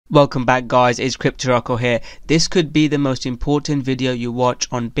Welcome back guys, it's Rocko here. This could be the most important video you watch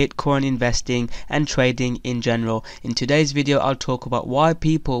on Bitcoin investing and trading in general. In today's video I'll talk about why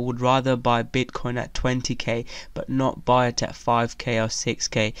people would rather buy Bitcoin at 20k but not buy it at 5k or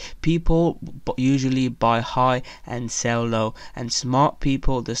 6k. People usually buy high and sell low, and smart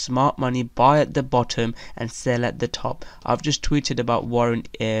people, the smart money, buy at the bottom and sell at the top. I've just tweeted about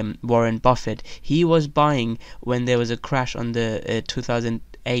Warren Buffett. He was buying when there was a crash on the 2008,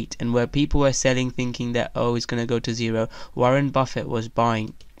 and where people were selling thinking that, oh, it's going to go to zero, Warren Buffett was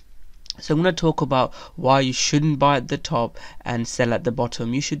buying. So I'm going to talk about why you shouldn't buy at the top and sell at the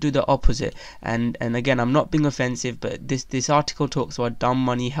bottom. You should do the opposite. And again, I'm not being offensive, but this article talks about dumb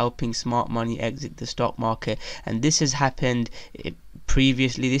money helping smart money exit the stock market, and this has happened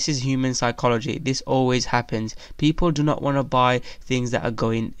previously. This is human psychology. This always happens. People do not want to buy things that are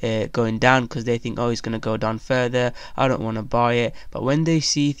going down because they think, oh, it's going to go down further, I don't want to buy it. But when they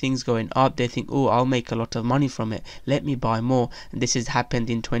see things going up, they think, oh, I'll make a lot of money from it, let me buy more. And this has happened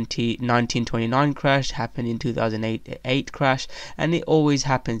in 1929 crash, happened in 2008 crash, and it always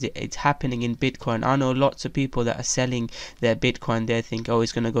happens. It's happening in Bitcoin. I know lots of people that are selling their Bitcoin. They think, oh,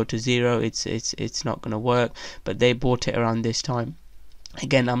 it's going to go to zero, it's not going to work, but they bought it around this time.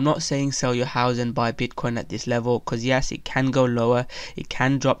 Again, I'm not saying sell your house and buy Bitcoin at this level, because yes, it can go lower, it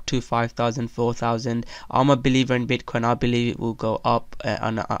can drop to 5,000, 4,000. I'm a believer in Bitcoin. I believe it will go up,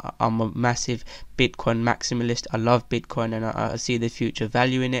 and I'm a massive Bitcoin maximalist. I love Bitcoin and I see the future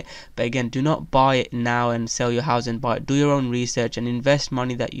value in it. But again, do not buy it now and sell your house and buy it. Do your own research and invest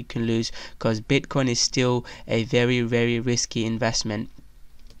money that you can lose, because Bitcoin is still a very, very risky investment.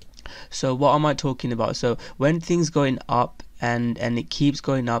 So what am I talking about? So when things going up and it keeps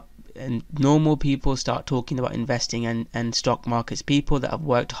going up, and normal people start talking about investing and stock markets, people that have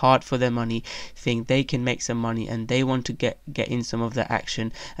worked hard for their money think they can make some money and they want to get in some of that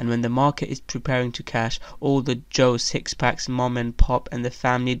action. And when the market is preparing to crash, all the Joe Six-packs, mom and pop and the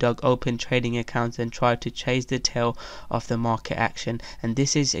family dog open trading accounts and try to chase the tail of the market action. And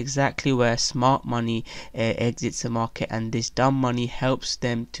this is exactly where smart money exits the market, and this dumb money helps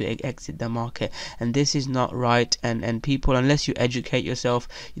them to exit the market. And this is not right, and people, unless you educate yourself,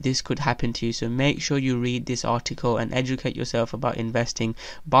 this could happen to you. So make sure you read this article and educate yourself about investing.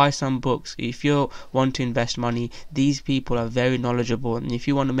 Buy some books. If you want to invest money, these people are very knowledgeable, and if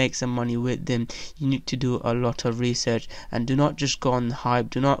you want to make some money with them, you need to do a lot of research. And do not just go on hype.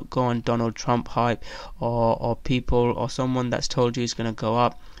 Do not go on Donald Trump hype or people or someone that's told you it's going to go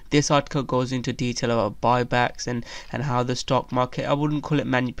up. This article goes into detail about buybacks and how the stock market, I wouldn't call it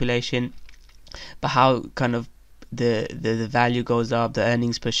manipulation, but how kind of the value goes up, the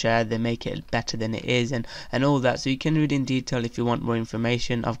earnings per share, they make it better than it is, and all that. So you can read in detail if you want more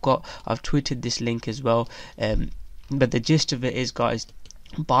information. I've tweeted this link as well, but the gist of it is, guys,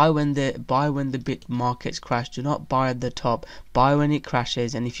 buy when the bit markets crash. Do not buy at the top, buy when it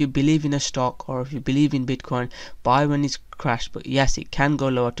crashes. And if you believe in a stock or if you believe in Bitcoin, buy when it's crashed. But yes, it can go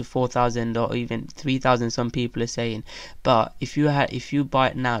lower to 4,000 or even 3,000, some people are saying. But if you buy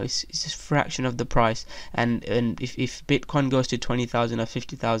it now, it's a fraction of the price. And if Bitcoin goes to 20,000 or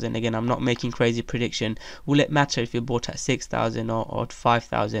 50,000, again, I'm not making crazy prediction, will it matter if you bought at 6,000 or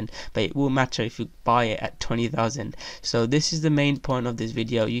 5,000? But it will matter if you buy it at 20,000. So this is the main point of this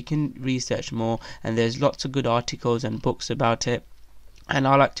video. You can research more, and there's lots of good articles and books about it, and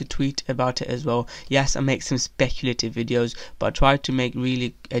I like to tweet about it as well. Yes, I make some speculative videos, but I try to make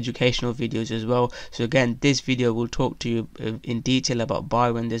really educational videos as well. So again, this video will talk to you in detail about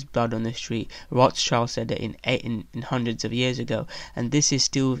buy when there's blood on the street. Rothschild said it in hundreds of years ago, and this is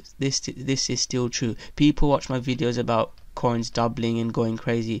still true. People watch my videos about coins doubling and going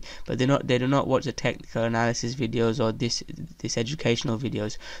crazy, but they do not watch the technical analysis videos or this educational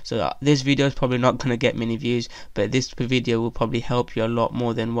videos. So this video is probably not going to get many views, but this video will probably help you a lot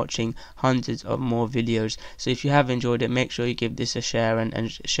more than watching hundreds of more videos. So if you have enjoyed it, make sure you give this a share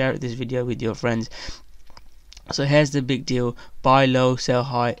and share this video with your friends. So here's the big deal: buy low, sell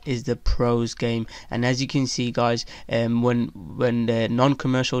high is the pros game. And as you can see, guys, when the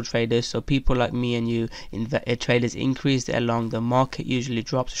non-commercial traders, so people like me and you, traders, increase their long, the market usually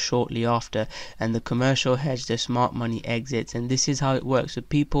drops shortly after, and the commercial hedge, the smart money, exits. And this is how it works. So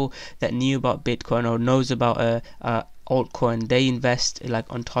people that knew about Bitcoin or knows about altcoin, they invest like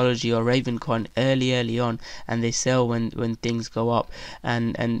Ontology or Ravencoin early on, and they sell when things go up.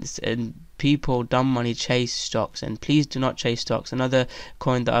 And people, dumb money, chase stocks, and please do not chase stocks. Another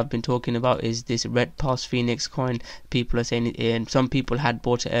coin that I've been talking about is this Red Pulse Phoenix coin. People are saying it, and some people had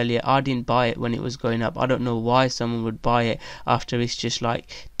bought it earlier. I didn't buy it when it was going up. I don't know why someone would buy it after it's just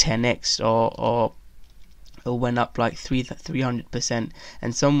like 10x or it went up like 300%,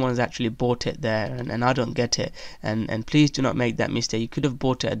 and someone's actually bought it there, and I don't get it. And please do not make that mistake. You could have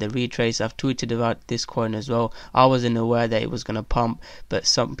bought it at the retrace. I've tweeted about this coin as well. I wasn't aware that it was going to pump, but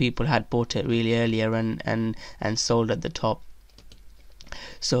some people had bought it really earlier and sold at the top.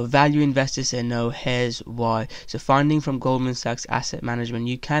 So value investors say no. Here's why. So finding from Goldman Sachs Asset Management,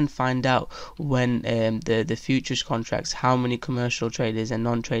 you can find out when the futures contracts, how many commercial traders and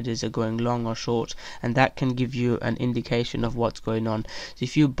non-traders are going long or short, and that can give you an indication of what's going on. So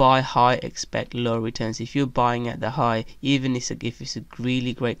if you buy high, expect low returns. If you're buying at the high, even if it's a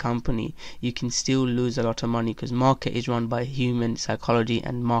really great company, you can still lose a lot of money, because market is run by human psychology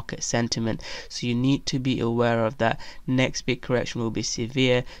and market sentiment. So you need to be aware of that. Next big correction will be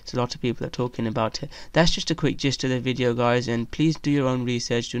severe, so a lot of people are talking about it. That's just a quick gist of the video, guys, and please do your own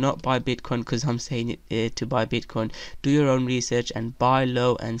research. Do not buy Bitcoin because I'm saying it to buy Bitcoin. Do your own research and buy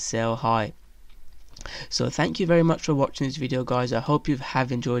low and sell high. So thank you very much for watching this video, guys. I hope you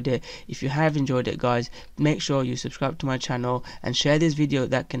have enjoyed it. If you have enjoyed it, guys, make sure you subscribe to my channel and share this video.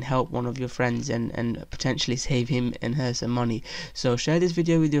 That can help one of your friends and potentially save him and her some money. So share this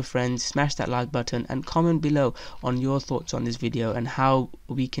video with your friends, smash that like button, and comment below on your thoughts on this video and how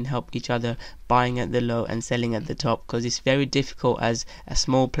we can help each other buying at the low and selling at the top, because it's very difficult as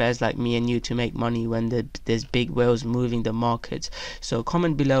small players like me and you to make money when there's big whales moving the markets. So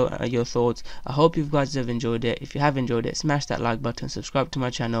comment below your thoughts. I hope you guys have enjoyed it. If you have enjoyed it, smash that like button, subscribe to my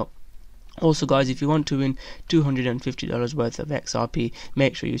channel. Also, guys, if you want to win $250 worth of XRP,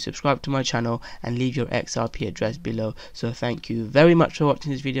 make sure you subscribe to my channel and leave your XRP address below. So thank you very much for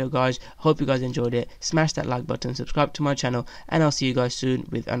watching this video, guys. Hope you guys enjoyed it. Smash that like button, subscribe to my channel, and I'll see you guys soon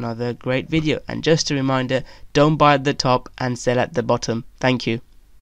with another great video. And just a reminder, don't buy at the top and sell at the bottom. Thank you.